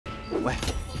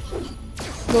What?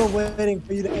 Still waiting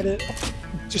for you to edit.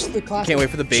 Just the classic. Can't wait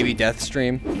for the baby death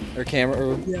stream or camera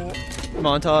or yeah.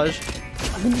 montage.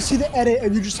 When you see the edit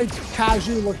and you're just like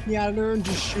casually looking at her and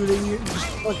just shooting you, just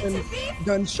fucking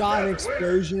gunshot and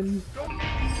explosion.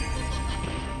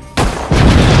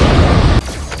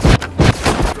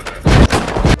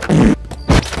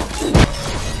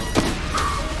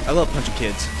 I love punching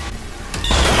kids.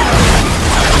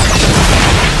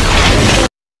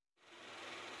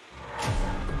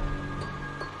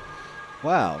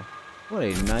 Wow, what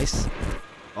a nice...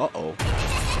 Uh-oh.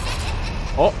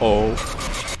 Uh-oh.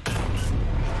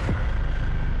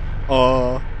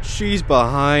 She's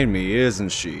behind me, isn't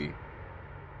she?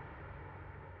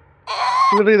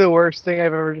 Literally the worst thing I've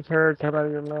ever just heard come out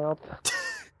of your mouth.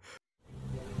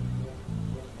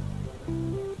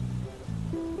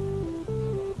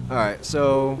 Alright,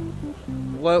 so...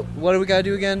 What do we gotta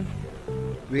do again?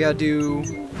 We gotta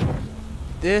do...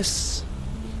 This...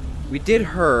 We did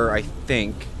her, I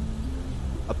think.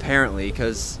 Apparently,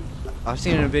 because I've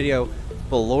seen in a video,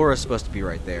 Balora's supposed to be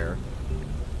right there.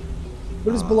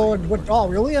 What is below what doll?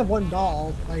 We only have one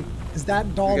doll. Like, is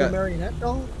that doll the marionette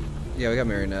doll? Yeah, we got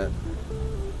marionette.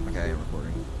 Okay, I'm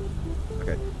recording.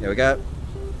 Okay, yeah, we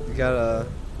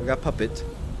got puppet.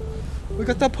 We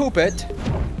got that puppet.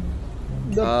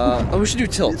 Oh, we should do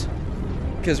tilt,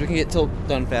 because we can get tilt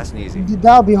done fast and easy.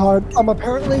 That'll be hard.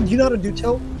 Apparently, do you know how to do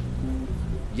tilt?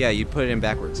 Yeah, you put it in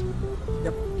backwards.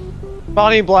 Yep.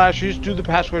 Bonnie Blast, you just do the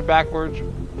password backwards.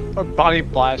 Or Bonnie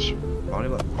Blast. Bonnie,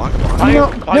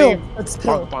 No, that's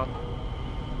tilt.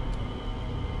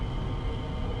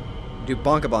 Do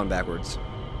Bonkabon backwards.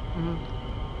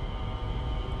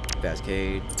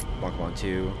 Cascade, Bonkabon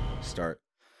 2, start.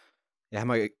 Yeah,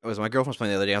 my girlfriend was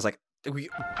playing the other day. I was like,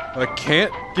 I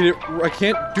can't get it. I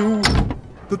can't do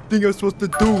the thing I'm supposed to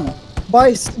do.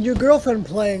 By your girlfriend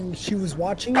playing, she was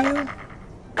watching you?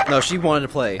 No, she wanted to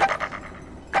play.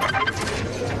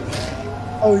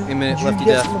 Oh, a minute, did lefty you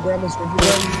get death. some of Grandma's regular?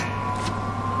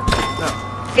 No.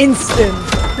 Instant.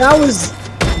 That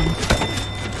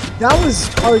was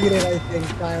targeted, I think,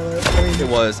 Tyler. I mean, It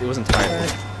was entirely.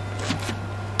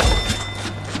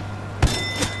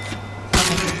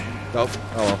 Oh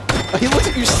well. He looks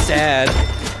at you sad.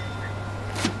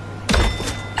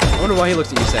 I wonder why he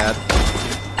looks at you sad.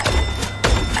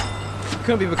 It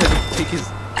couldn't be because he took his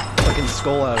fucking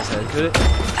skull out of his head, could it?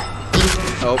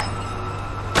 Oh.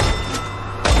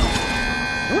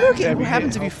 I wonder what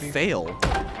happens if you fail.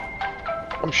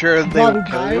 I'm sure they will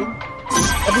kill you.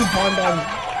 Every Bondi.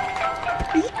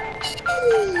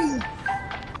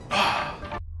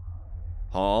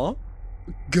 Huh?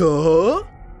 Gah?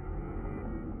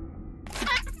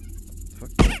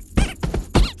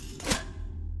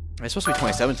 It's supposed to be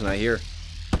 27 tonight here.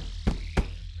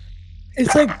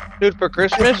 It's like, dude, for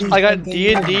Christmas I got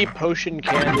D&D potion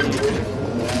candy.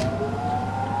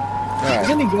 Alright,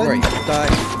 any good? Right, die.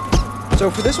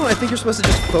 So for this one, I think you're supposed to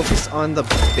just focus on the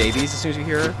babies as soon as you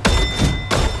hear her.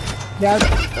 yeah.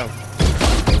 Oh.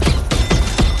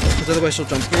 Because otherwise she'll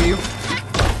jump scare you.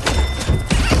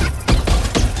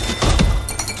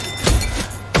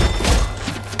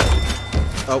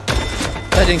 Oh.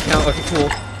 That didn't count. Okay, cool.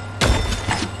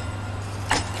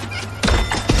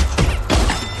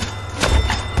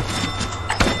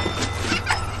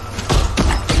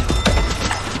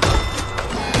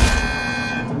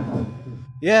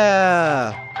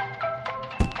 Yeah!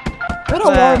 That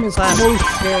alarm is so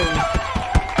scary.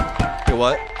 Hey,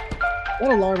 what? That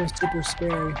alarm is super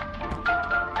scary.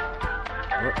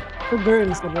 What? For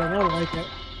birds, I don't like it.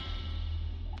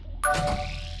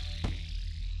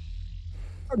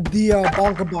 The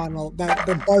Bonkabon,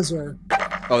 the buzzer.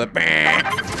 Oh, the bang!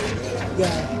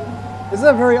 Yeah. This is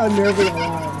a very unnerving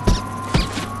alarm.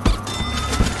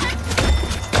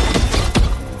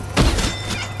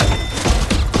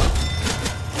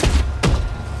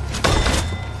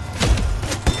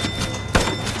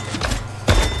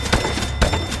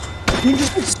 You can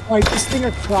just like swipe this thing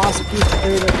across if you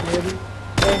carry it maybe.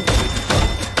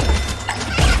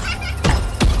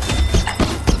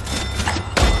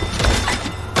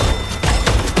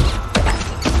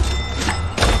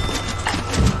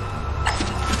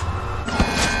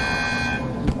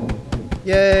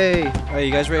 Yay! Alright,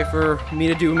 you guys ready for me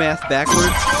to do math backwards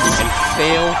and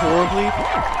fail horribly?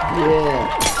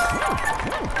 Yeah.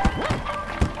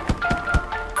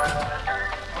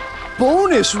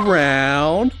 Bonus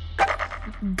round?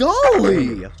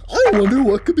 Golly! I wonder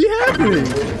what could be happening.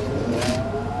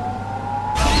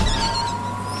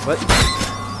 What?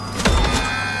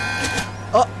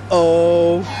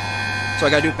 Uh-oh. So I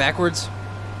gotta do it backwards?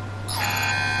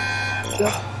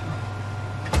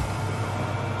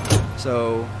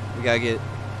 So, we gotta get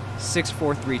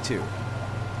 6432.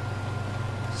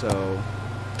 So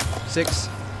 6,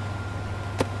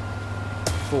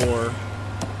 4,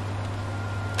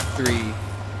 3,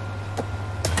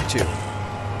 2.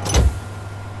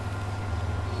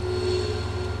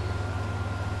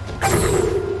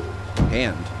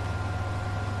 Hand.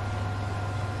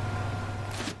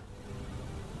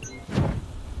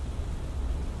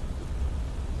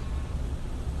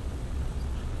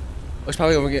 It's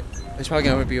probably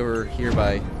gonna be over here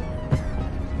by.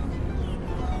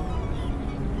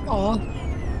 Aw.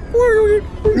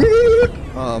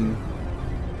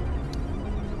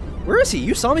 Where is he?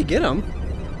 You saw me get him.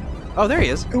 Oh, there he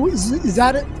is. Is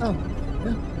that it? Oh,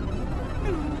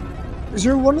 yeah. Is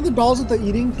there one of the dolls at the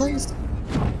eating place?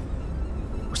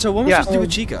 So what am I supposed to do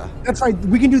with Chica? That's right.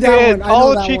 We can do that one. I know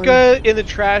All that Chica in the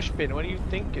trash bin. What do you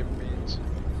think it means?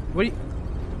 What?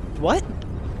 What?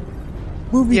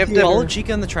 Movie You have to theater. All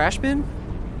Chica in the trash bin?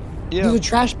 Yeah. There's a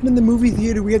trash bin in the movie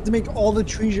theater. We have to make all the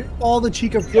Chica You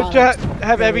have products. to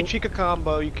have So- every Chica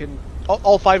combo. You can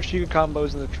all 5 Chica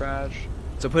combos in the trash.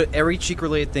 So put every Chica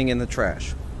related thing in the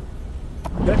trash.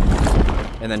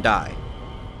 And then die.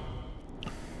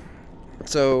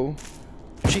 So,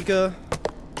 Chica.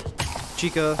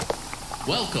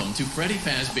 Welcome to Freddy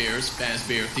Fazbear's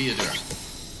Fazbear Theater.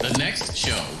 The next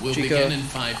show will Chica. begin in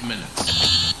 5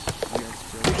 minutes.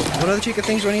 What other Chica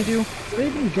things do I need to do? Do they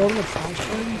even go to the trash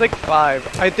bin? It's like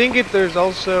 5. I think there's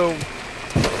also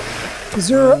Is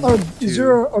there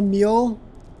a meal?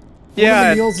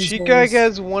 yeah. meals is Chica I those.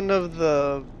 guess one of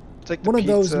the it's like the One of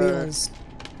those pizza. meals,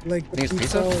 like the Think it's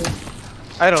pizza. pizza?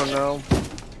 I don't know.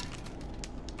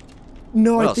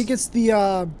 No, What I else? think it's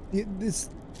the this.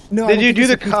 No. I Did don't you think do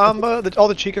it's the pizza. combo? All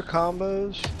the Chica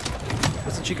combos?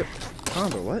 What's the Chica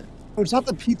combo? What? Oh, it's not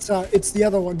the pizza. It's the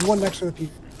other one. The one next to the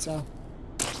pizza.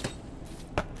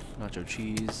 Nacho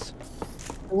cheese.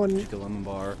 The one. Chica lemon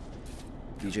bar.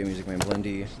 DJ Music Man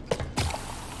Blendy.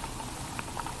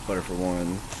 Butter for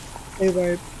one.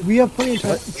 Anyway, we have plenty of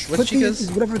time. What's Put Chica's?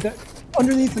 these, whatever that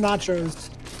underneath the nachos.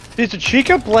 It's a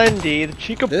Chica Blendy, the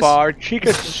Chica This? Bar,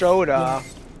 Chica Soda.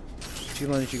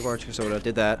 Chica Blendy, Chica bar, Chica soda.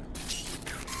 Did that.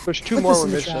 There's 2 Put more this we're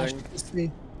in the trash. missing. Let's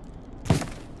see.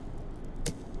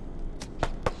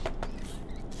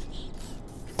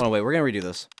 Oh wait, we're gonna redo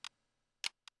this.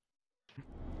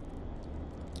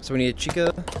 So we need a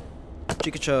Chica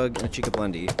Chug, and a Chica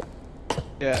Blendy.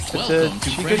 Yeah, it's Welcome a to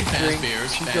Chica Freddy drink,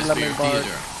 Fazbear's Chica Fazbear lemon bar,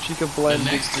 Theater. Chica The blended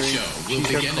next drink, show will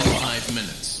Chica begin in Cola. 5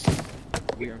 minutes.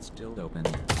 We are still open.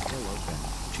 Still open.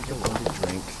 Chica Blended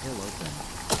drink. Still open.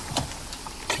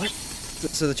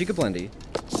 So the Chica Blendy,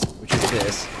 which is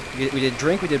this. We did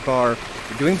drink, we did bar,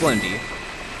 we're doing Blendy.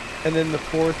 And then the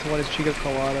 4th one is Chica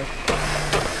Colada,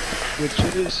 which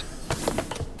is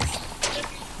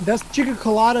That's Chica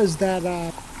Coladas. That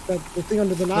the thing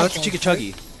under the nachos. No, that's Chica right?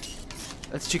 Chuggy.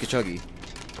 That's Chica Chuggy.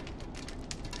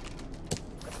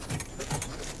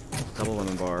 Double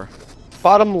lemon bar.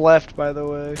 bottom left, by the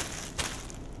way.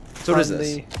 So what is on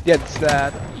this? Yeah, it's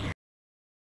that.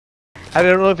 I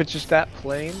don't know if it's just that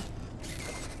plain.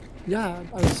 Yeah,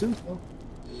 I assume so.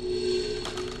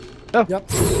 Oh. Yep.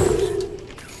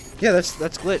 Yeah, that's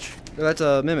Glitch. Or that's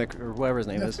a Mimic, or whatever his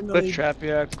name is. Definitely. GlitchTrap,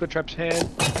 yeah, it's GlitchTrap's hand.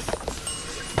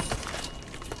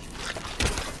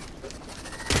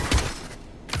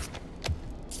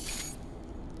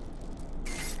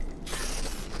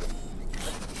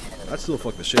 I'd still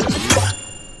fuck the shit out of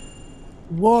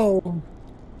you. Whoa.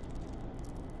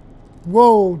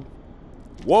 Whoa.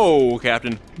 Whoa,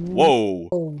 Captain. Whoa.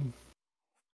 Whoa.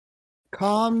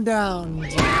 Calm down.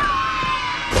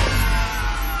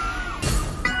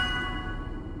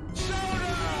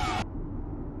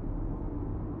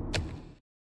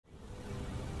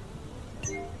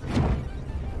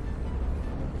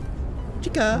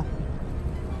 Chica.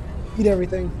 Eat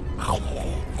everything.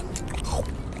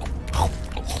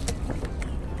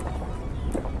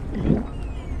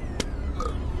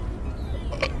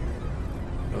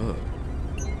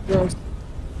 Gross.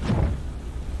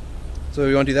 So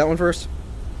you want to do that one first?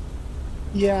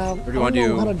 Yeah. do you wanna I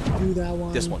don't know do how to do that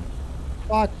one. This one.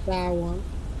 Fuck that one.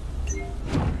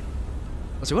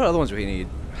 Let's see, what other ones do we need?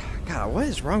 God, what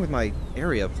is wrong with my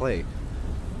area of play?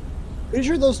 Pretty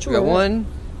sure those two We got are it. one.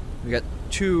 We got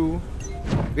two.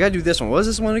 We gotta do this one. What is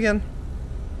this one again?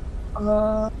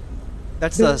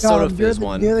 That's the soda Dom, fizz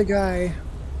one. You're the guy.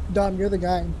 Dom, you're the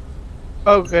guy.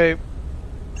 Okay,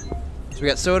 So we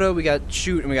got soda, we got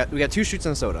shoot, and we got 2 shoots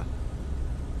and a soda.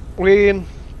 we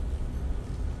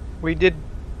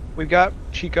got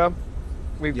Chica.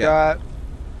 We've Yeah. got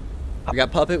We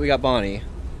got Puppet, we got Bonnie.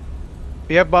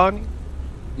 we have Bonnie.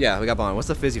 Yeah, we got Bonnie. What's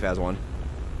the Fizzy Faz one?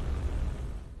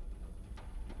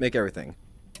 Make everything.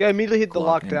 Yeah, immediately hit the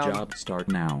Clock and lockdown job start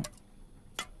now.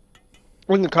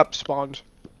 when the cup spawns.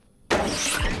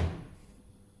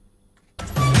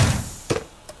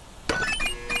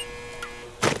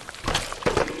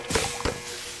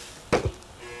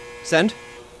 Send?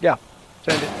 Yeah,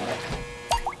 send it.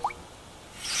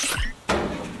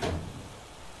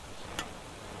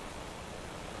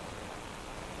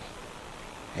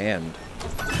 Hand.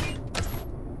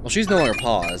 Well, she's no longer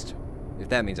paused, if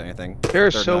that means anything. There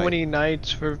are Third so night. many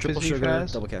nights for Triple Fizzy sugar,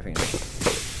 Fast. double caffeine.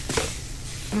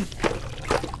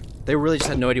 They really just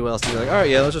had no idea what else to do. Like, alright,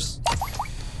 yeah, let's just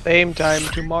Same time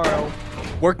tomorrow.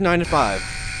 work 9 to 5.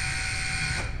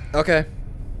 Okay,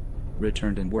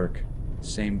 Returned and work.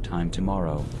 Same time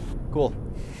tomorrow. cool.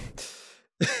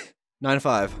 9 to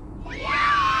 5.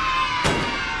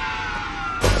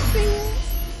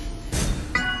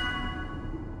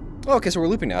 Oh, okay, so we're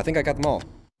looping now. I think I got them all.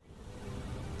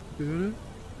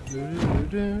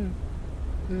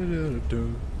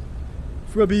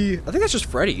 Freddy. I think that's just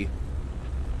Freddy.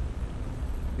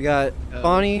 We got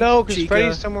Bonnie, No, because Chica,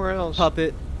 Freddy's somewhere else.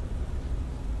 Puppet.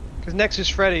 Because next is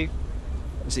Freddy.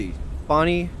 Let's see.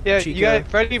 Bonnie, Yeah, Chica, you got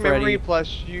Freddy Memory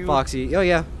plus you. Foxy. Oh,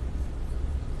 yeah.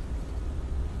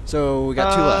 So we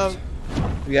got 2 left.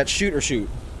 We got shoot or shoot.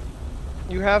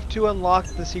 You have to unlock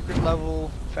the secret level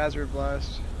Phasor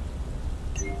Blast.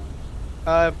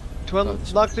 To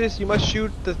unlock this, you must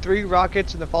shoot the 3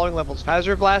 rockets in the following levels: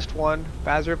 Phasor Blast 1,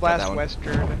 Phasor Blast one.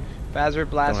 Western, Phasor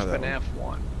Blast have that FNAF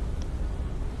 1.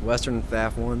 Western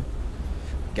FNAF 1.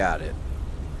 Got it.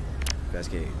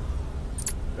 Cascade.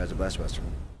 Phasor Blast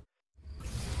Western.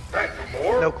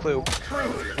 No clue.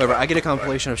 Whatever, I get a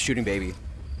compilation of Shooting Baby.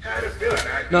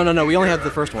 No, we only have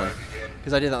the first one.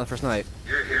 Because I did that on the first night.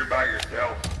 You're here by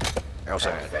yourself.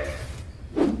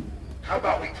 How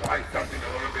about we try something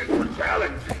a little bit more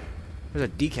challenging? There's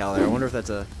a decal there. I wonder if that's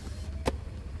a...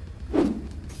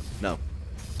 No.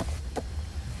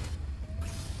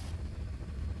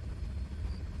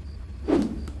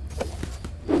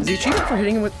 Is the achievement for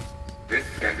hitting him with... This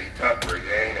is gonna be tough for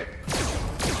you, ain't it?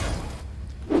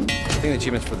 I think the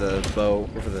achievement's for the bow,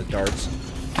 or for the darts.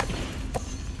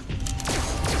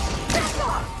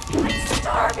 I'm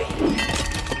starving.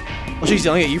 Well, she's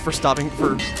yelling at you for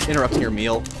interrupting your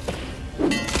meal.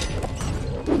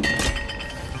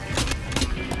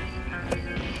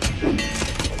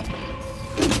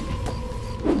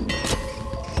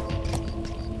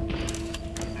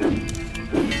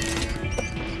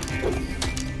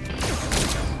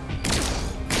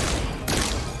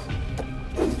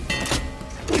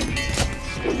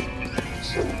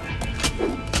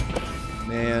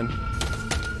 Man.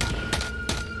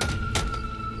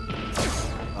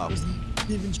 Oh.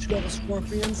 You even shoot all the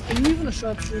scorpions. Are you even a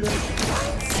sharpshooter?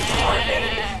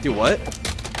 Do what?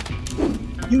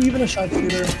 You even a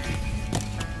sharpshooter?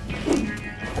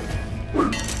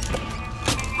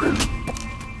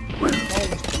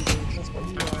 That's what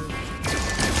you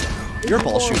are. You're a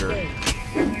ball shooter.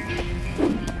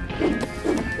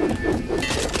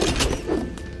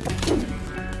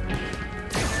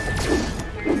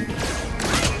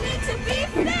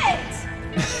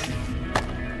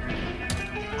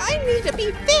 I need to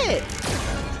be fit.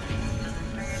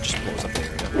 Just blows up the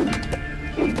area.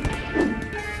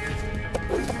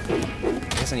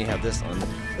 I guess then you have this on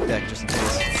deck just in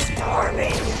case.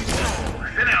 Starving.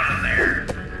 Sit down in there.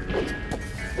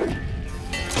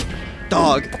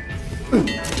 Dog!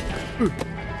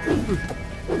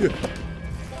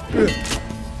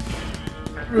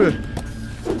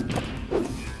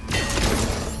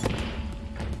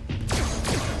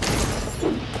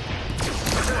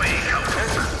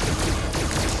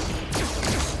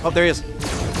 Oh, there he is.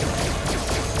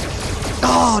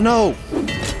 Oh, no!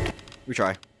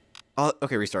 Retry. Oh,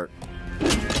 okay, restart.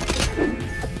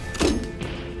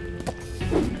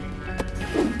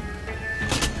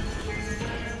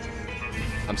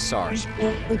 I'm sorry.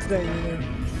 What's that either?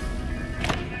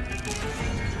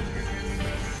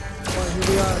 Alright, here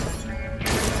we are.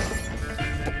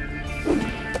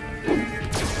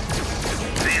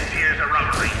 This here's a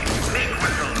robbery. Make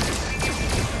whistle.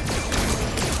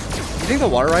 You think the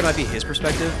water ride might be his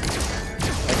perspective?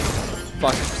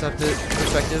 Like, Fox's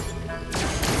perspective?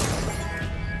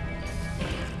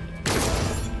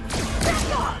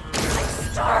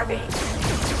 I'm starving.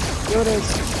 There it is.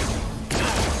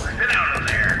 Sit down in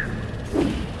there.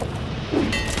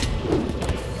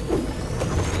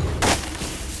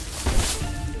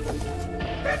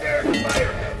 There's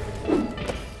fire.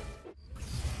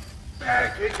 Bad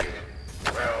kitchen.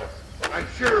 Well, I'm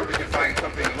sure we can find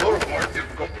something a little more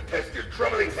difficult to test your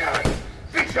troubling talent.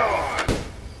 Fish on!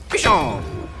 Fish on!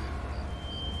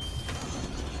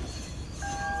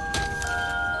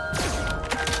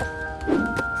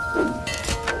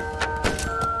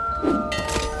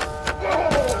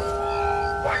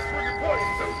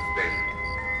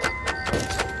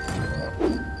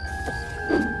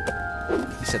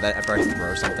 that after I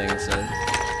throw something instead.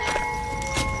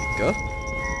 Go.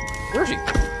 Where is she?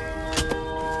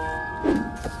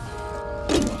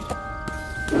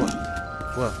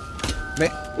 What?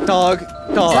 Dog,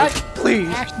 Zach please.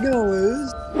 Actually gonna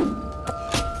lose.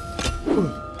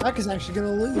 Zach is actually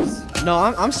gonna lose. No,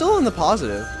 I'm still in the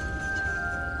positive.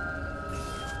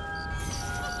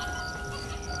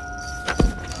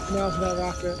 Now for that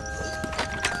rocket.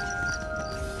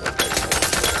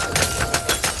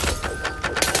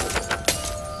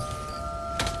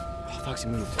 Oh, Foxy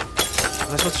moved.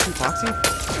 Was I supposed to shoot Foxy?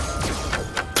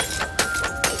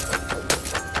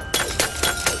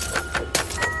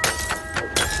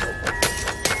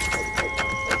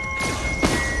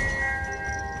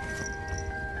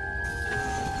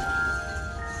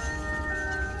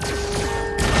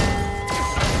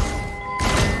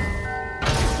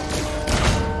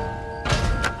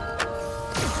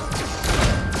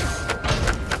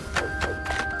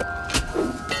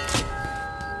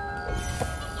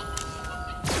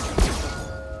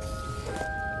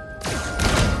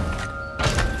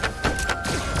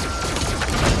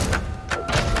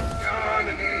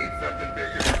 Gonna need something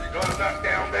bigger if you're gonna knock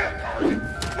down that target.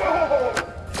 Whoa!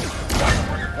 Watch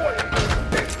where you're pointing.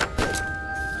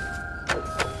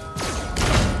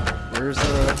 Where's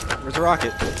the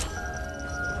rocket?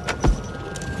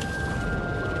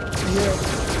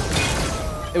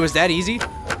 Yeah. It was that easy? I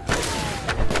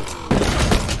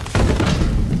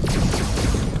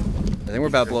think we're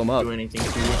about to blow him up. Do anything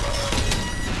to you?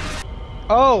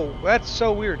 Oh, that's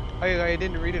so weird. I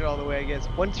didn't read it all the way, I guess.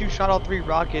 Once you shot all 3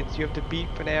 rockets, you have to beat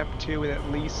FNAF 2 with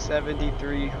at least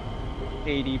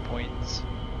 7,380 points.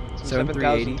 So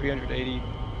 7,380.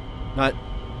 Not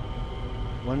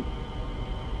one.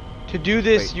 To do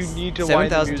this, Wait, you need to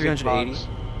wind the music 7,380? box.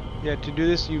 Yeah, to do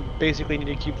this, you basically need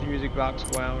to keep the music box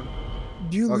wound.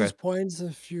 Do you Okay. lose points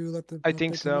if you let the? I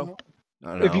think let them so. out? I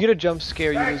don't know. If you get a jump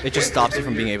scare, you lose. It just stops you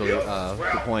from being able to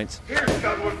get points. Here's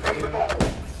another one from the vault.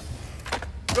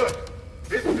 Good.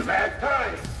 This is the last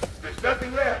time. There's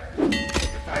nothing left. The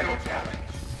final challenge.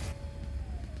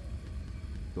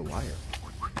 The wire.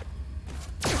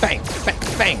 Bang! Bang!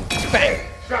 Bang! Bang!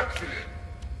 Shark shooter.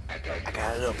 I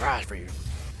Got a little prize for you.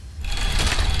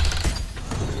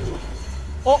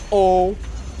 Uh-oh.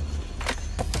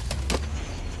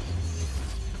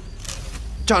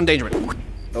 John Dangerman.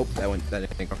 Oh, that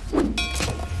didn't go.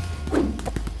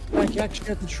 Like you actually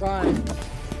have to try.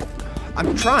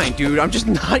 I'm trying, dude. I'm just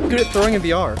not good at throwing in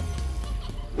VR.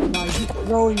 Now you're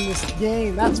throwing this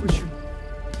game. That's what you're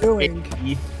doing.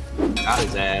 He got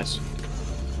his ass.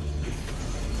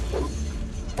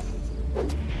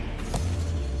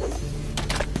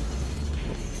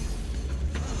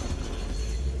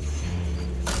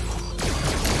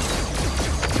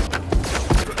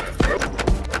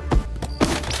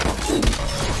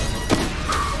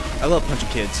 I love punching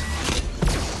kids.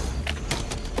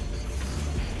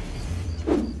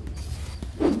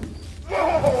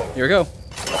 Here we go.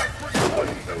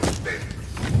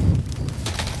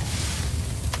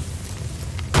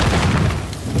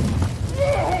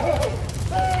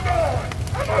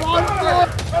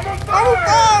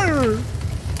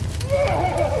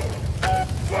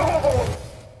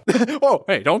 Whoa!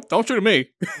 Hey, don't shoot at me.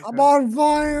 I'm on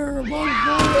fire! I'm on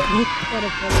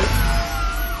fire!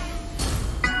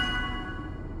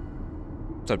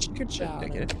 So, Good job.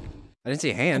 did I get it? I didn't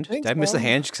see a hand. I think Did I miss so. the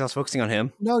hand just because I was focusing on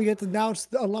him? No, you have to now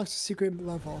unlock the secret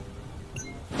level.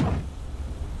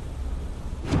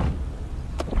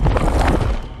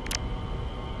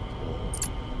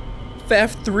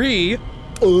 FNAF 3.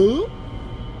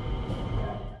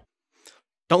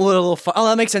 Don't let a little fire. Oh,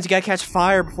 that makes sense. You gotta catch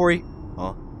fire before he.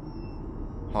 Huh?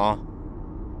 Huh?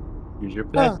 Use your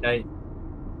flashlight.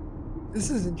 This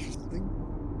is interesting.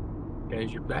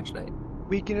 Use your flashlight.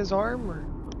 Weaken his arm, or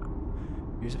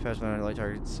Use a fast one on light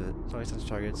targets. Light sense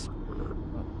targets.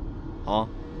 Huh?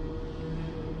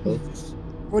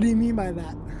 What do you mean by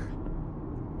that?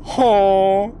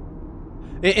 Huh?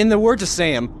 In the words of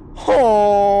Sam.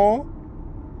 Huh?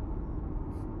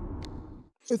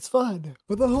 It's fun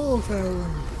with the whole family.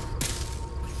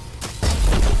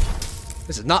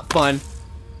 This is not fun.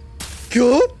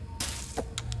 Good.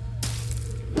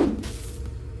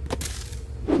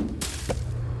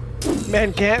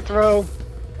 man can't throw.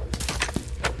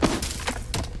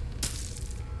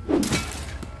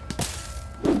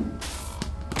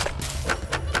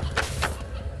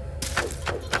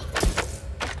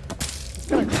 It's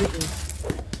kind of creepy.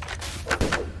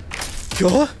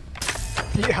 Go.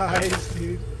 The eyes,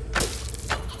 dude.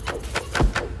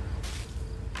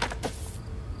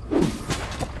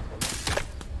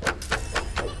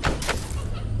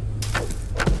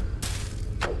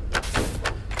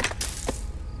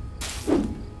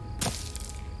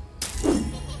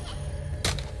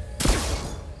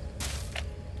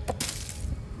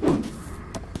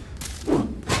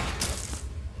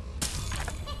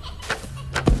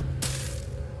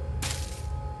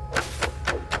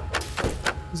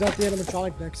 that the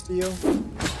animatronic next to you?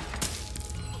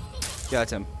 Yeah,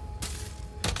 it's him.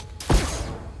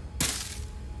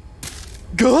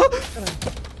 Go!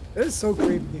 It is so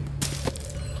creepy.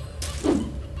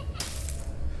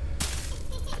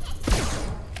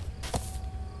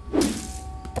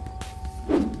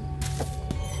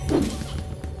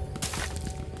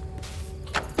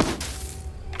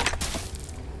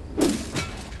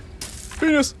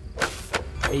 Penis!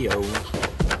 Heyo.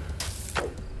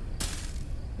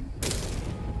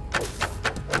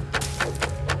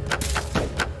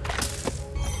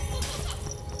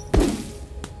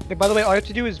 Hey, by the way, all you have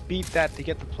to do is beat that to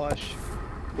get the plush.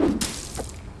 You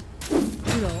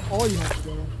know, all you have to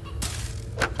do.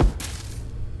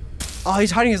 Oh,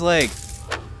 he's hiding his leg.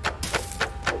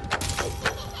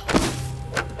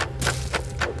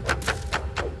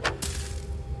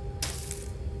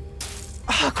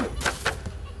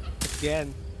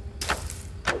 Again.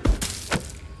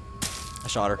 I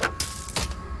shot her.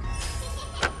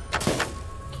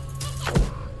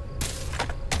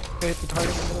 Hit the target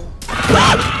in the middle.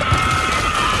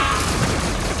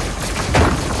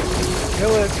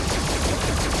 Kill it.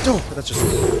 Oh, that's just.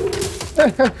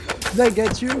 Did that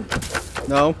get you?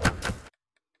 No.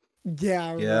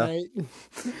 Yeah, Yeah. right.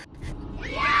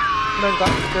 Man got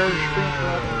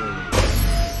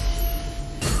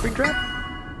spring trap.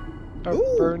 Oh,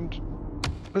 Ooh. burned.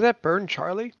 Was that burned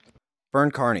Charlie?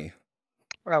 Burn Carney.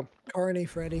 Oh, Carney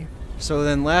Freddy. So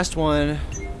then last one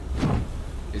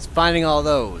is finding all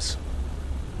those.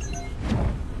 You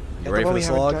the ready for one we this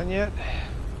haven't log? done yet?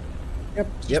 Yep.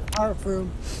 Yep. Art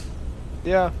room.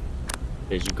 Yeah.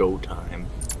 It's go time.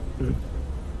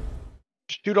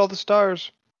 Shoot all the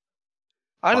stars.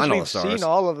 Honestly, all the we've stars. seen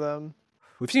all of them.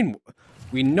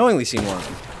 We knowingly seen one of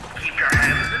them. Keep your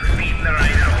hands and feet in the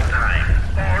right at all times,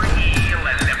 or heal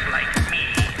and live like me.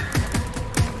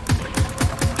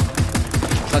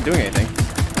 It's not doing anything.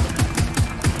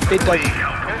 It does.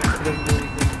 Help. It doesn't do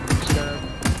anything.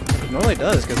 Just, It normally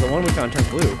does, because the one we found turned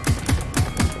blue.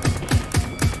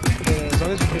 yeah, as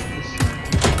long as you hit this.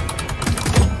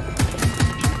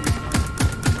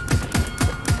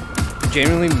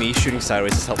 Genuinely, me shooting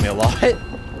sideways has helped me a lot.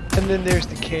 And then there's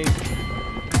the cake.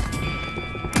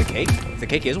 The cake? The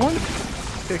cake is one?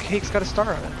 The cake's got a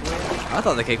star on it. I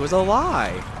thought the cake was a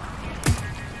lie.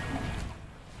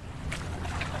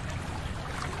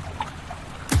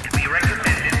 We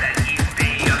recommended that you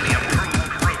stay on the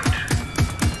approved route.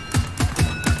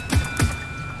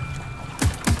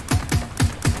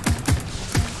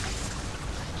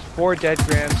 4 dead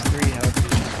grams, 3 health.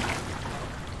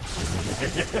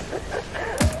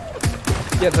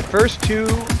 Yeah, the first 2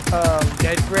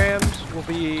 dead grams will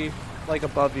be like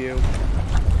above you.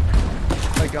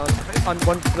 Like on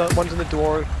the ones in the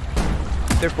door.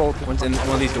 They're both One's in one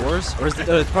of these doors? Or is it,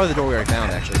 it's probably the door we already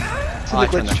found, actually. It's Oh, in I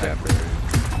the turned glitch that trap.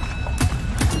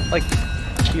 back. Like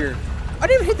here. I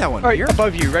didn't even hit that one. Alright, Here?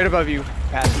 above you, right above you.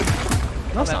 Past you.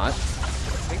 No, it's not. I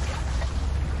think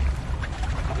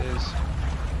it is.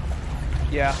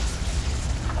 Yeah.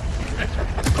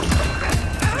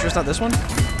 You sure it's not this one?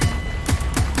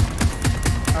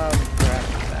 Perhaps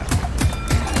that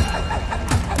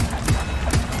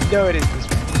one. No, it is this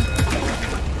one.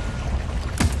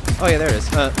 Oh yeah, there it is.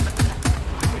 Okay.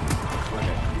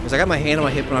 Because I got my hand on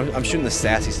my hip when I'm shooting the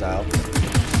sassy style.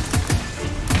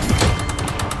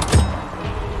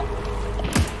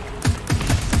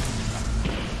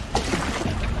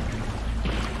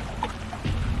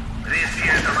 This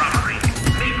here's a robbery.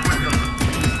 Meet with them.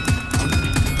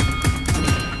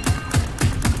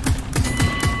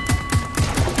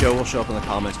 Joe will show up in the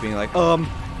comments being like,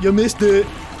 you missed it.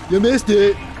 You missed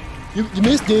it. You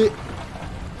missed it.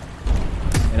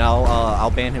 And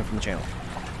I'll ban him from the channel.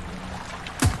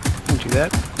 Don't do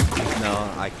that. No,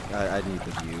 I need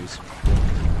the views.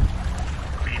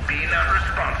 We'd be not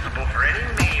responsible for any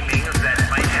namings that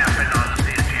might happen on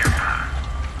this here path.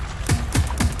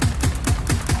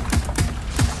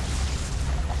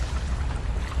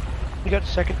 You got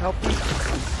second help?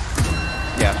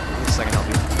 Yeah, the second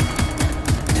Helpy.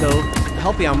 So,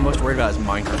 Helpy I'm most worried about is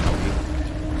Minecraft Helpy.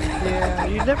 Yeah,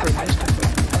 you never missed it.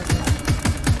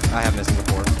 I have missed him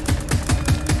before.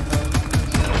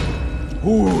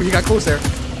 Ooh, you got close there.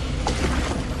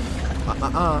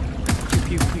 Pew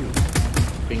pew pew.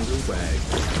 Finger wag.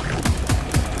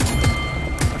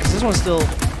 Because this one's still.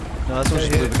 No, this one's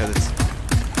just blue because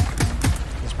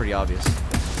it's pretty obvious.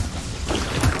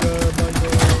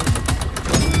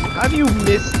 How do you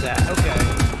miss that?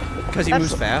 Okay. Because he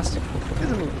moves fast. It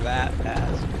doesn't move that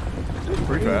fast.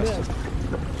 Pretty fast.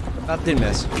 Didn't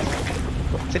miss.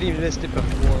 Said he missed it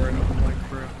before, and I'm like,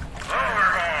 bro.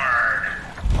 Overboard!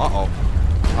 Uh oh.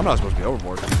 I'm not supposed to be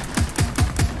overboard.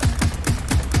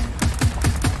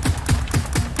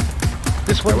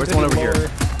 This one's where's the one over here?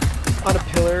 On a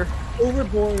pillar.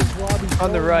 Overboard is lobby.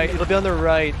 On the right. It'll be on the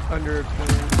right under a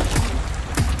pillar.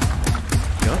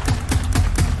 Go.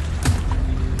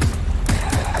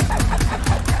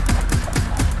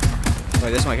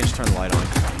 Wait, this one I can just turn the light on.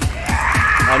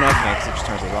 Oh no, I can't because it just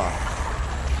turns it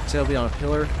off. So it'll be on a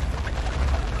pillar.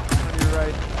 On your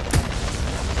right.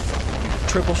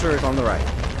 Triple sure it's on the right.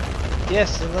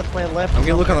 Yes, and left my left. I'm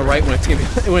gonna look on the right when it's gonna be,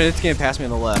 when it's gonna pass me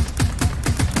on the left.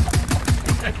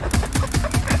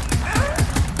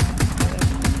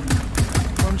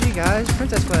 OMG guys,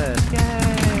 Princess Quest! Yay!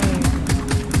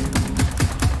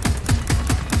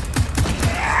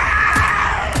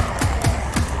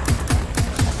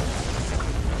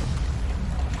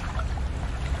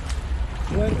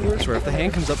 I swear, if the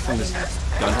hand comes up from this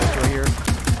gun holster right here.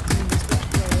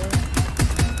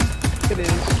 It is.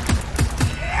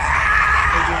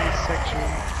 Maybe in this section.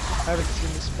 I haven't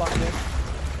seen this spot yet.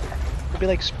 It'll be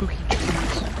like spooky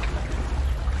trees.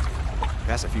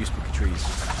 Pass a few spooky trees.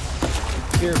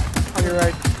 Here, on your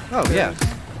right. Oh, There yeah. it is.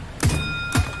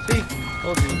 See?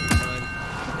 Told you. Fine.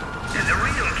 And the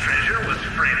real treasure was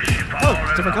French. Oh,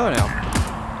 it's a different color now.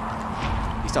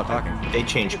 He stopped talking. They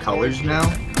change colors now?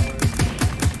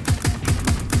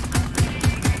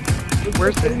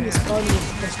 Where's the Getting this hand? gun is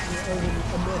just a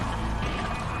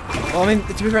myth. Well, I mean,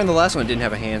 to be fair, on the last one it didn't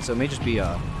have a hand, so it may just be,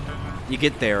 you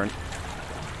get there and...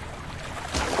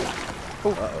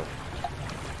 Oh. Uh-oh.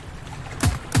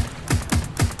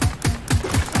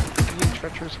 In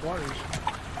treacherous waters.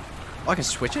 Oh, I can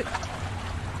switch it?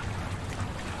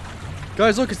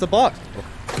 Guys, look, it's the box!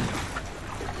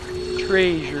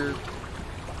 Treasure.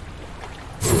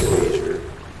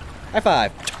 High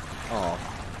five! Aw.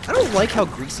 I don't like how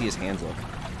greasy his hands look.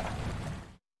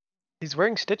 He's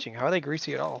wearing stitching. How are they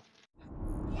greasy at all?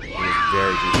 It is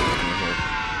very greasy looking in here.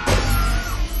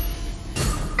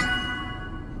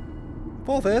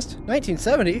 Fall Fest,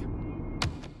 1970?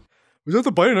 Was that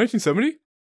the bite of 1970?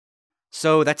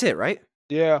 So that's it, right?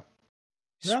 Yeah.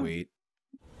 Sweet.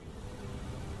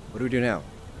 What do we do now?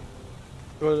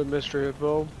 Go to Mr.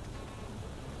 Hippo.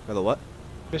 Go the what?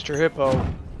 Mr. Hippo.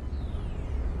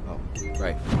 Oh,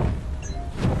 right.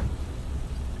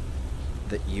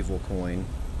 The evil coin.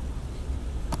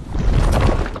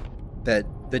 The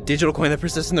digital coin that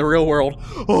persists in the real world.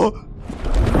 Oh!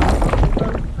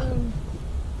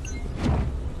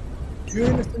 You're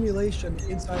in a simulation,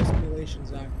 inside a simulation,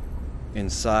 Zach.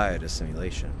 Inside a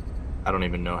simulation. I don't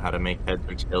even know how to make heads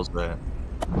or tails of that.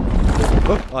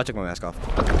 Oh, I took my mask off.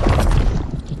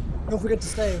 Don't forget to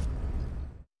save.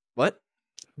 What?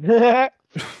 You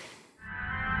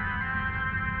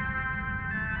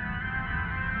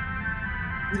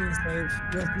didn't save.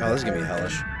 Oh, this is gonna be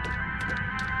hellish.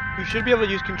 You should be able to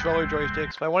use controller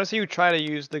joysticks, but I want to see you try to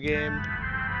use the game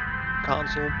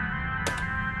console.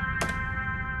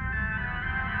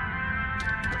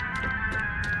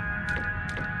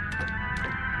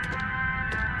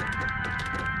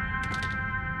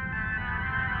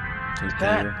 Is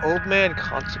that old man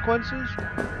consequences?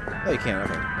 Oh, you can't.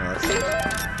 Okay. No, that's...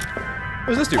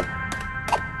 What does this do?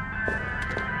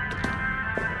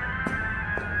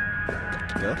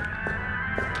 Go.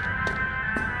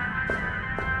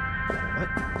 What?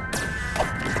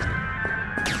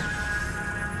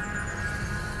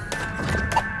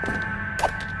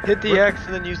 Hit the X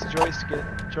and then use the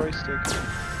joystick.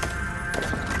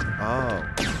 Oh.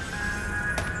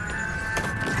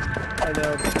 I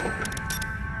know.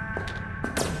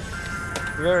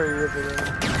 Very riveting.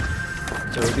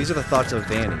 So these are the thoughts of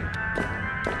Vanny.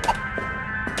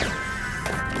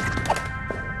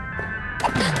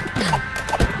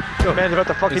 Yo, man's about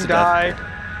to fucking Instant die.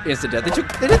 Instant death.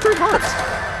 They did 3 hearts.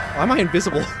 Why am I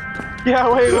invisible? Yeah,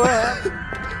 wait, what?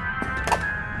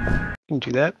 Can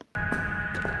do that.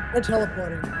 We're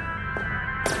teleporting.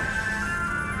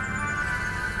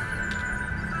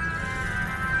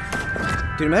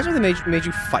 Dude, imagine if they made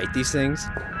you fight these things,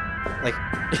 like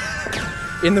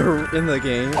in the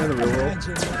game, in the real world.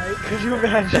 Imagine, right? Could you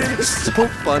imagine? It's so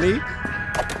funny.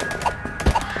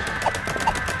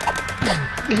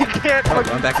 You can't Oh,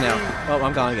 fucking I'm back now. see. Oh,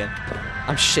 I'm gone again.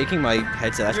 I'm shaking my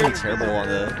headset. That's gonna be terrible on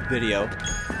the video.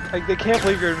 Like, they can't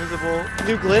believe you're invisible.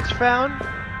 New glitch found?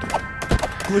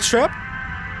 GlitchTrap?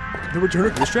 The return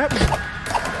of GlitchTrap?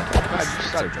 God, you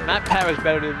suck. terrible. Matt Pat was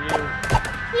better than you.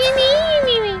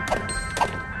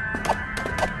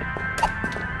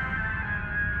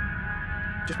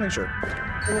 Just make sure.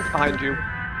 Behind you.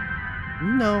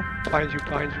 No. Behind you,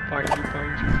 behind you, behind you,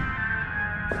 behind you.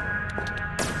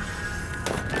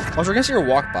 I was gonna see her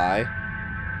walk by.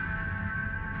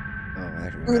 Oh,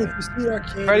 actually. Dude, if you see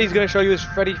arcade. Freddy's gonna show you his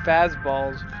Freddy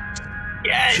Fazballs.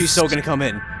 Yes! She's so gonna come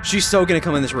in. She's so gonna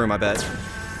come in this room, I bet.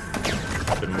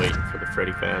 I've been waiting for the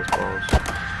Freddy Fazballs.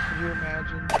 Can you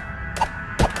imagine?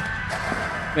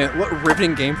 Man, what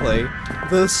riveting gameplay.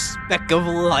 The speck of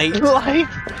light. Light?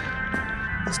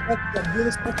 The spectrum. You're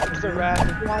the spectrum. It's a rat.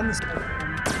 You're on the spectrum.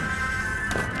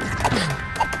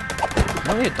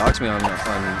 Why don't you dox me on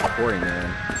recording,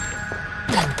 man?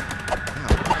 Come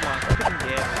on, fucking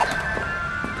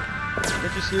damage.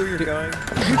 Did you see where you're going?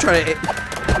 You try to...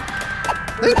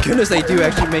 Thank goodness they do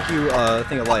actually make you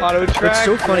think of light. Auto It's track,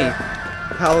 so funny yeah.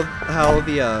 how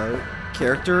the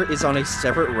character is on a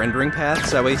separate rendering path,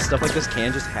 so that way stuff like this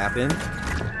can just happen.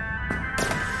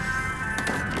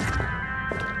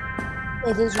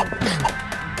 Oh, those are.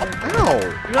 Ow!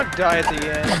 Do not die at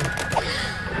the end.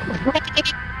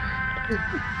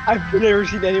 I've never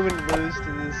seen anyone lose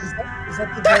to this. Is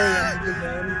that the very end of the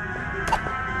game?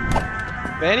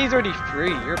 Vanny's already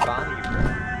free. You're Bonnie, bro.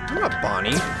 I'm not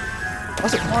Bonnie.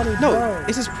 Also, Bonnie, no, bro.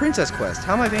 this is Princess Quest.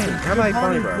 How am I Vanny? How am I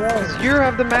Bonnie, bro? Because you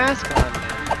have the mask on,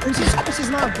 man. This is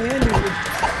not Vandy,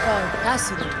 it's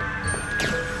Cassidy.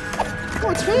 Oh,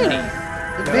 it's Vanny.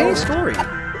 It's Vanny's story.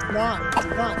 It's not. It's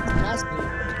Cassidy.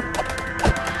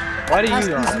 Why do you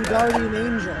Cassidy's know the guardian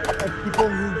angel of people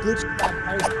who GlitchTrap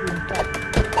tries to infect.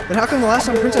 Then how come the last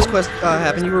time Princess Quest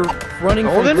happened, you were running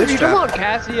Golden? from You talking GlitchTrap? about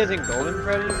Cassie as in Golden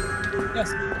Freddy?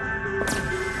 Yes.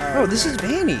 No, this is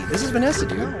Vanny. This is Vanessa,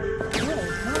 dude.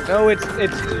 No, it's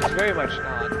very much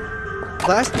not.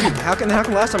 Dude, how come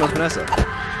last time it was Vanessa?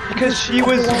 Because she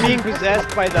was being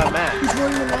possessed by the mask. He's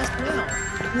running the mask now.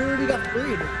 He already got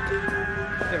freed.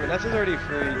 Yeah, Vanessa's already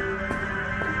free.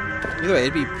 Either way,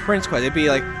 it'd be Prince Quest. It'd be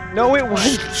like, No, it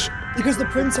wasn't. Because the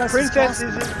princess Princess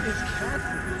Cassidy. is Cassie,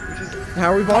 which is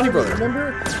how are we Bonnie brother?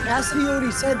 Remember, Cassidy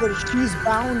already said that she's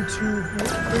bound to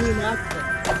reenact it.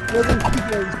 More than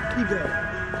Pico's ego.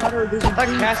 I thought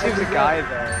Cassie was a guy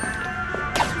though.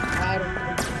 I don't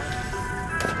think so.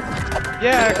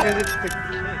 Yeah, because it's the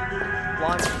kid,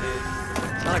 blonde kid.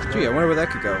 It's not a girl. Gee, I wonder where that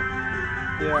could go.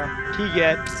 Yeah, he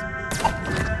gets.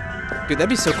 Dude, that'd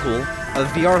be so cool. A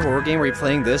VR horror game where you're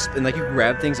playing this, and like you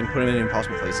grab things and put them in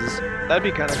impossible places. That'd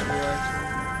be kind of cool, actually.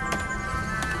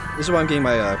 This is why I'm getting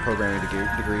my programming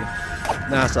degree.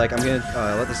 Nah, it's like I'm gonna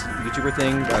let this YouTuber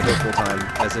thing go full time,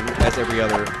 as every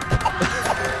other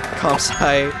comp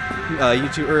sci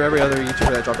YouTuber, or every other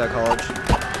YouTuber that dropped out of college.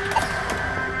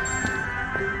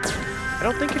 I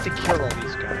don't think you have to kill all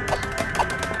these guys.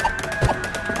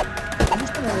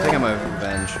 I think I'm my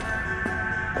revenge.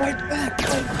 Fight back!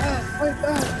 Fight back! Fight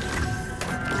back!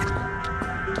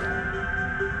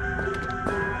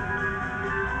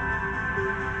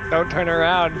 Don't turn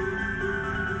around.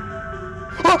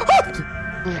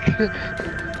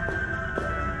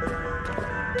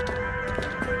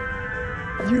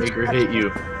 Baker hate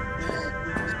you.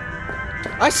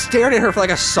 I stared at her for like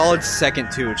a solid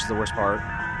second too, which is the worst part.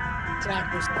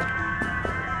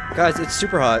 Guys, it's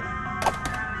super hot.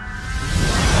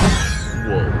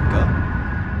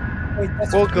 Whoa. Wait,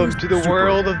 that's Welcome to the Super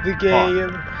world of the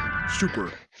game.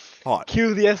 Super hot.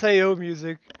 Cue the SIO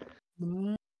music.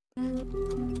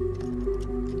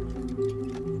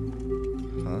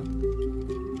 Huh?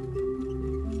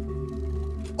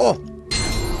 Oh!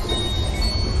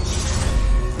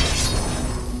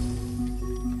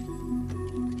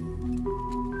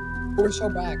 We're so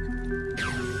back.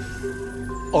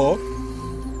 Oh!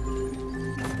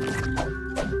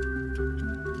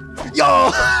 Yo!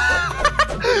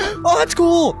 Oh, that's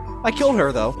cool! I killed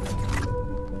her, though.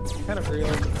 Kind of real.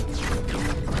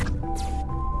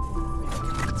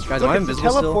 Guys, Look, am I it's a invisible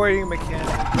still? teleporting mechanic.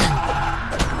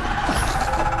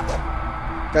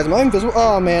 Guys, am I invisible?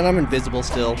 Oh, man, I'm invisible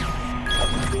still.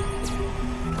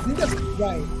 I think that's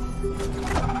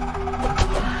right.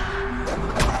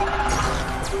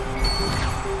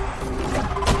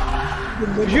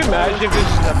 Could you imagine if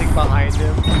there's nothing behind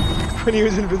him when he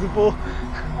was invisible?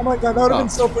 Oh my god, that would have been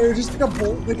so funny. Just like a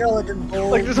bolt, like a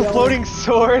gold. Like there's a yellow- floating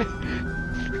sword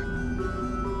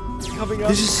coming up.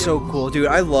 This is so cool, dude.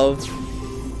 I love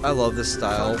this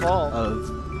style Ball.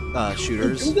 of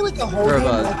shooters. Can we get like a whole Or game?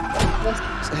 of,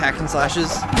 Like, hack and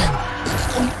slashes. a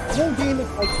whole game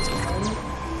of like this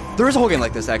fun. There is a whole game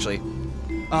like this, actually.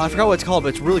 I forgot what it's called, but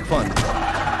it's really fun.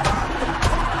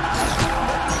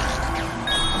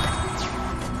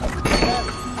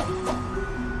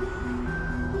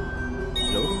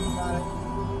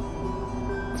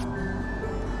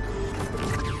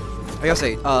 I gotta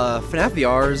say, FNAF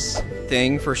VR's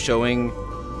thing for showing,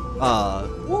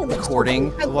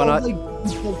 recording and whatnot. Like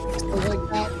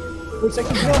that. It's like,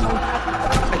 you know,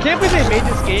 I can't believe they made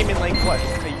this game in like what,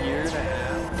 a year and a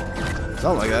half?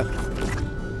 Something like that.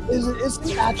 it's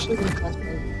actually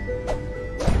impressive.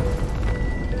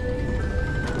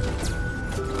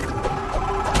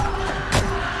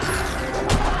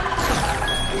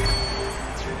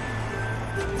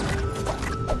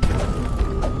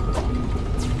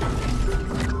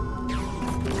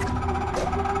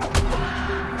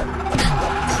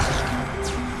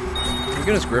 Thank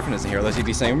goodness Griffin isn't here, unless he'd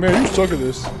be saying, man, you suck at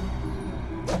this. Can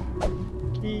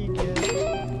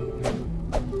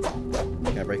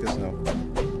I break this? No.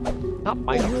 Not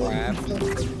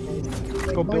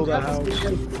Minecraft. Go build a house. I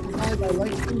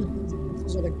like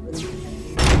these are like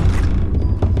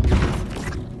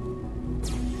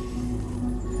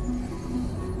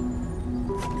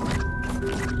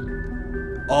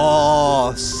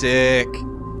Oh, sick.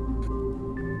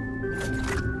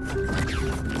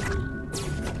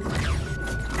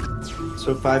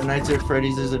 So Five Nights at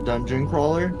Freddy's is a dungeon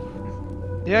crawler?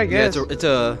 Yeah, I guess. Yeah, it's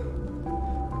a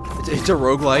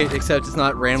roguelite, except it's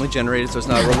not randomly generated, so it's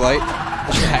not a roguelite.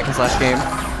 It's just a hack and slash game.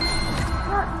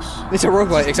 It's a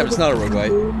roguelite, except it's not a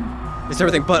roguelite. It's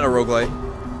everything but a roguelite.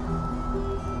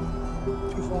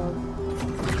 too far.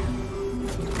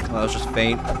 Oh, that was just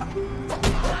faint.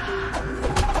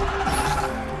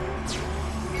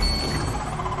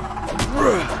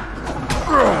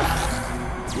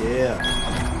 Yeah.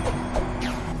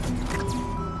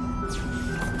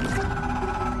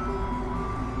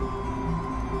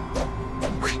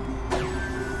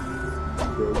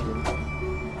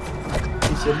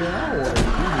 He said, man,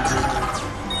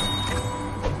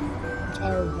 I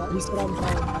don't want to I'm tired. He said I'm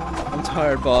tired. I'm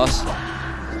tired, boss.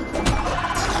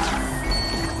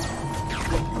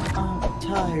 I'm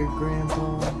tired,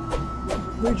 Grandpa.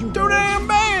 Where'd you Too damn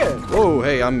bad! Whoa,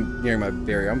 hey, I'm nearing my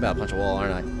barrier. I'm about to punch a wall,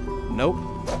 aren't I? Nope.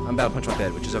 I'm about to punch my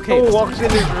bed, which is okay. Oh, this walks time.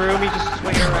 in his room, he just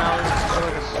swinging around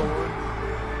like a sword.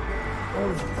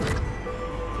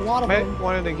 A lot of Might them.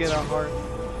 wanted to get a heart.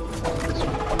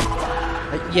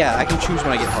 Yeah, I can choose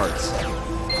when I get hearts.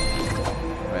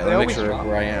 Alright, let me make always sure drop.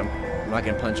 where I am. I'm not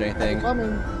gonna punch anything.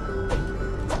 Coming.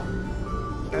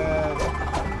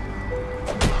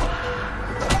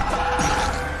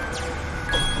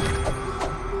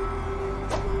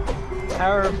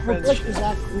 Tower of The Friendship. glitch is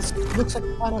actually, this looks like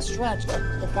the final stretch,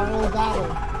 the final battle.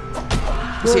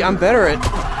 See, I'm better at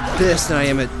this than I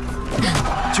am at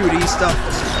 2D stuff.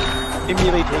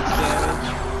 Immediately takes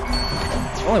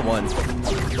damage. Only one.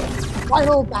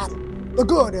 Final battle. The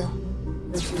good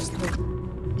versus the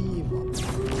evil.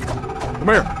 Come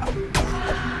here.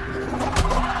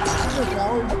 Good,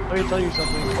 Howard. Let me tell you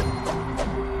something.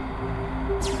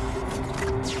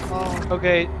 Uh,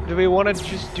 Okay, do we want to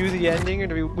just do the ending, or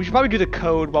do we should probably do the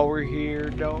code while we're here,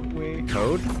 don't we?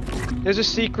 Code? There's a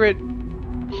secret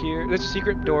here. There's a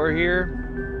secret door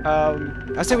here.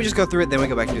 I say we just go through it, then we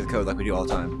go back and do the code like we do all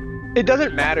the time. It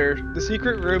doesn't matter. The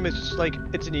secret room is just like,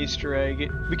 it's an Easter egg.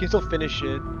 We can still finish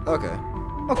it. Okay.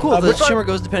 Oh, cool. The which one- shimmer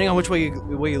goes depending on which way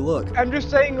you look. I'm just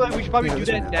saying, like, we should probably Yeah, do this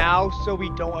that one now, so we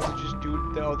don't have to just do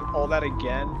all that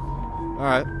again.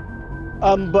 Alright.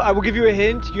 But I will give you a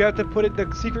hint. You have to put it.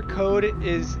 The secret code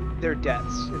is their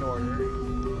deaths in order.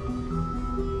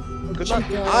 Good luck.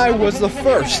 I was the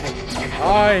first.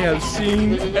 I have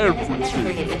seen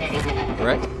everything.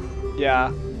 Correct?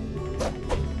 Yeah.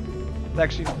 It's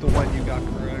actually the one you got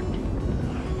correct.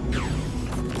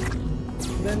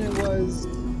 then it was,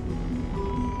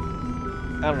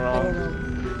 I don't I don't know.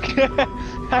 know.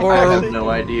 Or- I have no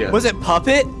idea. Was it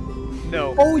Puppet?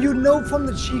 No. Oh, you know from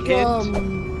the Chica,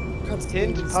 Hint.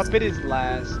 Hint, cutscenes. puppet is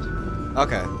last.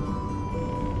 Okay.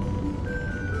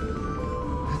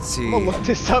 Let's see. I'm gonna look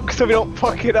this up so we don't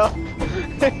fuck it up.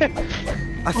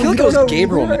 I feel like it was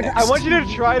Gabriel next. I want you to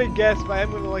try to guess, but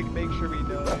I'm gonna like make sure we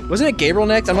know it. Wasn't it Gabriel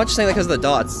next? I'm not just saying that because of the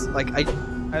dots. Like, I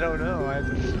don't know. I have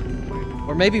to.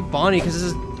 or maybe Bonnie because this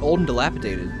is old and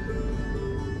dilapidated.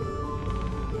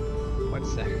 1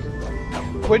 second.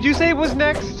 What'd you say was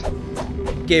next?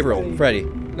 Gabriel, Freddy,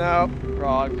 No,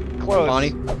 wrong. Close.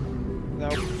 Bonnie, No.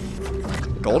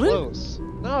 Golden? Close.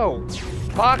 No.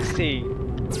 Foxy.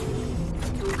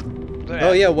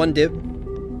 Oh yeah, one dib.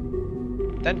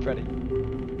 Then Freddy.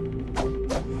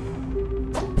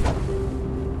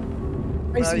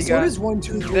 I see, you so got- it is 1,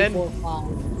 2, 3, then- 4,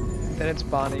 5. Then it's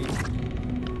Bonnie.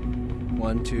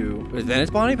 1, 2. Then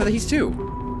it's Bonnie, but he's 2.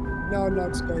 No,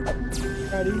 it's good.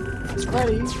 Freddy. It's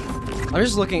Freddy. I'm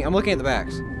just looking. I'm looking at the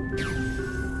backs.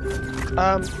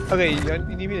 Okay, you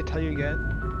need me to tell you again?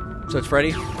 So it's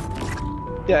Freddy.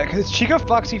 Yeah, because it's Chica,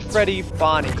 Foxy, Freddy,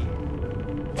 Bonnie.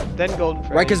 Then Golden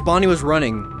Freddy. Right, because Bonnie was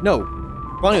running. No,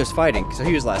 Bonnie was fighting, so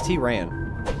he was last. He ran.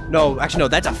 No, actually, no.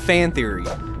 That's a fan theory.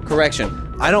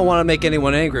 Correction. I don't want to make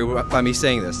anyone angry by me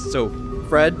saying this. So,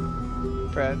 Fred,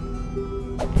 Fred.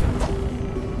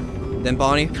 then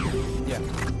Bonnie, Yeah.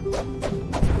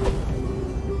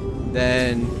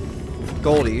 then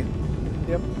Goldie,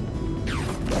 Yep.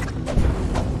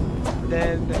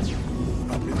 Then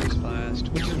Puppet was last,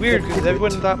 which is weird because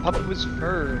everyone thought Puppet was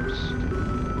first.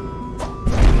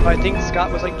 But I think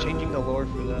Scott was like changing the lore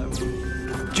for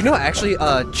that. Do you know actually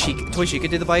Toy Chica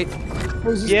did the bite?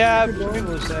 Yeah,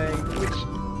 people are saying.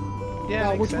 Which,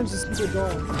 yeah, which one's the secret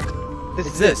door?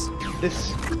 It's this.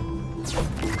 This.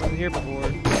 Wasn't here before.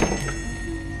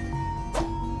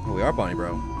 Oh, we are Bonnie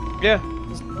Bro. Yeah.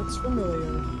 That's familiar.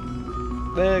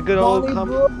 The good old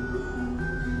Bro.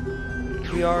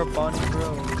 We are Bonnie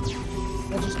Bro.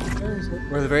 That just confirms it.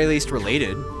 We're at the very least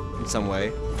related in some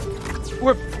way.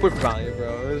 We're Bonnie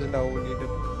Bro. There's no need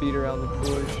to beat around the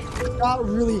bush. Scott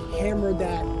really hammered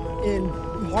that in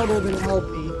harder than LP.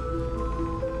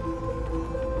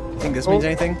 You think this means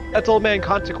anything? That's Old Man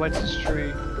Consequence's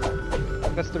tree.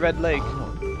 That's the red lake.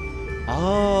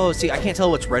 Oh, see, I can't tell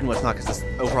what's red and what's not because this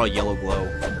overall yellow glow.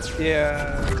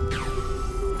 Yeah.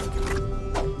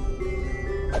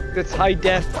 That's high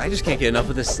def. I just can't get enough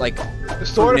of this, like, The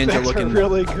sword ninja effects looking. are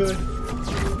really good.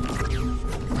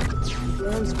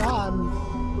 There's God.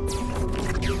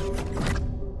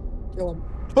 Kill him.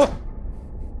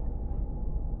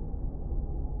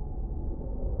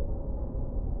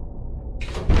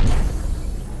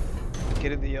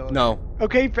 Get in the yellow. No.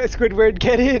 Okay, Squidward,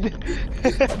 get in.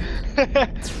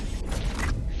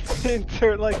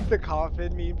 Insert like the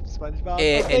coffin meme from SpongeBob.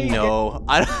 Okay, No,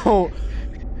 I don't.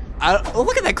 Oh,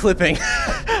 look at that clipping.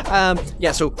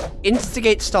 Yeah. So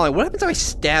instigate stalling. What happens if I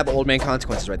stab Old Man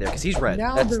Consequences right there? Because he's red.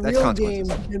 Now That's the real game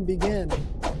consequences. can begin.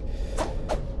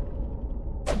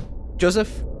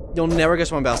 Joseph, you'll never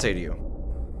guess what I'm about to say to you.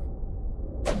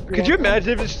 Could you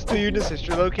imagine if it's just you and his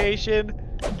sister location?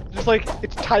 Just like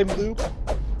it's time loop.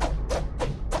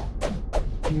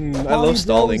 I love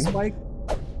stalling. Mike.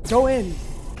 Go in.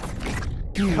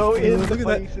 Go in. Look the at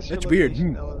funny that. sister That's weird.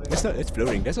 location elevator. That's not. It's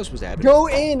floating. That's not supposed to happen. Go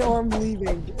in or I'm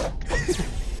leaving.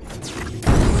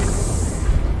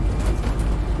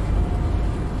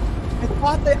 I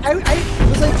thought that I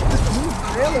was like this new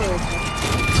trailer.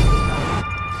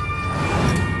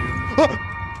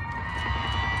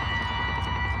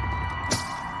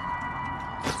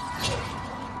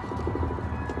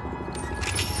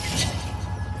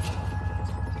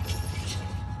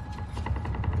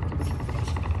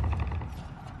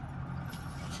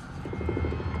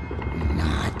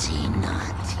 Naughty,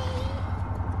 naughty.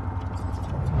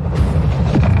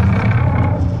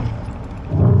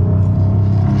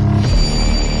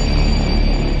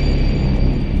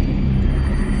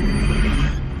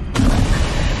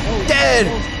 Dead.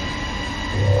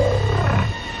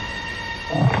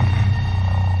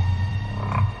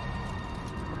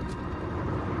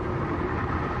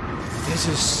 This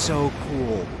is so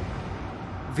cool.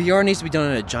 VR needs to be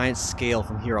done on a giant scale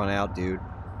from here on out, dude.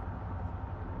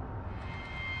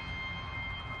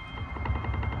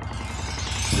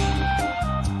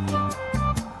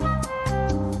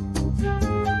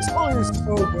 This song is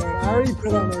so good. I already put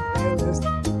it on my playlist.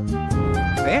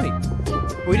 Vanny.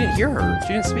 We didn't hear her.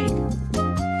 She didn't speak.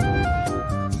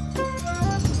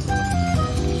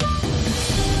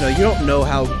 No, you don't know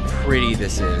how pretty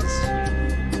this is.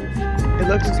 It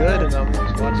looks good, and I'm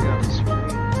just watching on the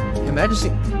screen. Imagine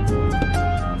seeing.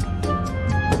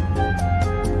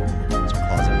 It's my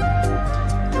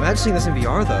closet. Imagine seeing this in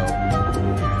VR, though.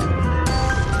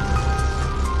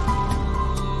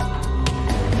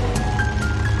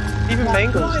 Even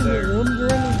Mango's there.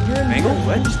 Mangle?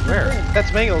 What? Where?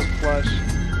 That's Mango's plush.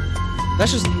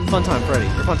 That's just Funtime Freddy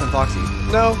or Funtime Foxy.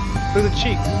 No, they're the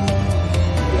cheeks.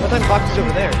 Funtime Foxy's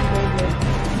over there.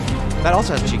 That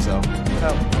also has cheeks, though.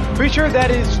 Oh. Pretty sure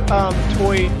that is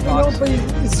toy No, Foxy.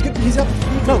 but he's up.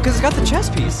 No, because it's got the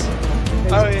chest piece.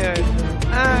 Oh yeah.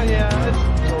 Yeah, it's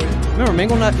toy. Remember,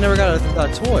 Mangle never got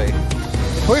a toy.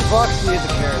 Toy Foxy is a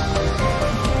character.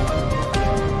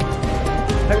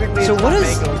 Technically, So it's what not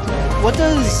is- Mango, it's What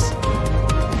does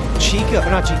Chica,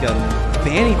 or not Chica,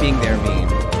 Vanny being there mean?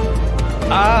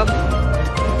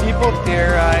 people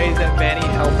theorize that Vanny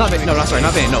helped. Not Vanny. No, not sorry,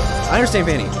 not Vanny. No, I understand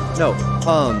Vanny. No,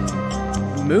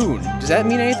 Moon. Does that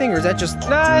mean anything, or is that just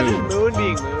Nah, Moon? just Moon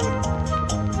being Moon.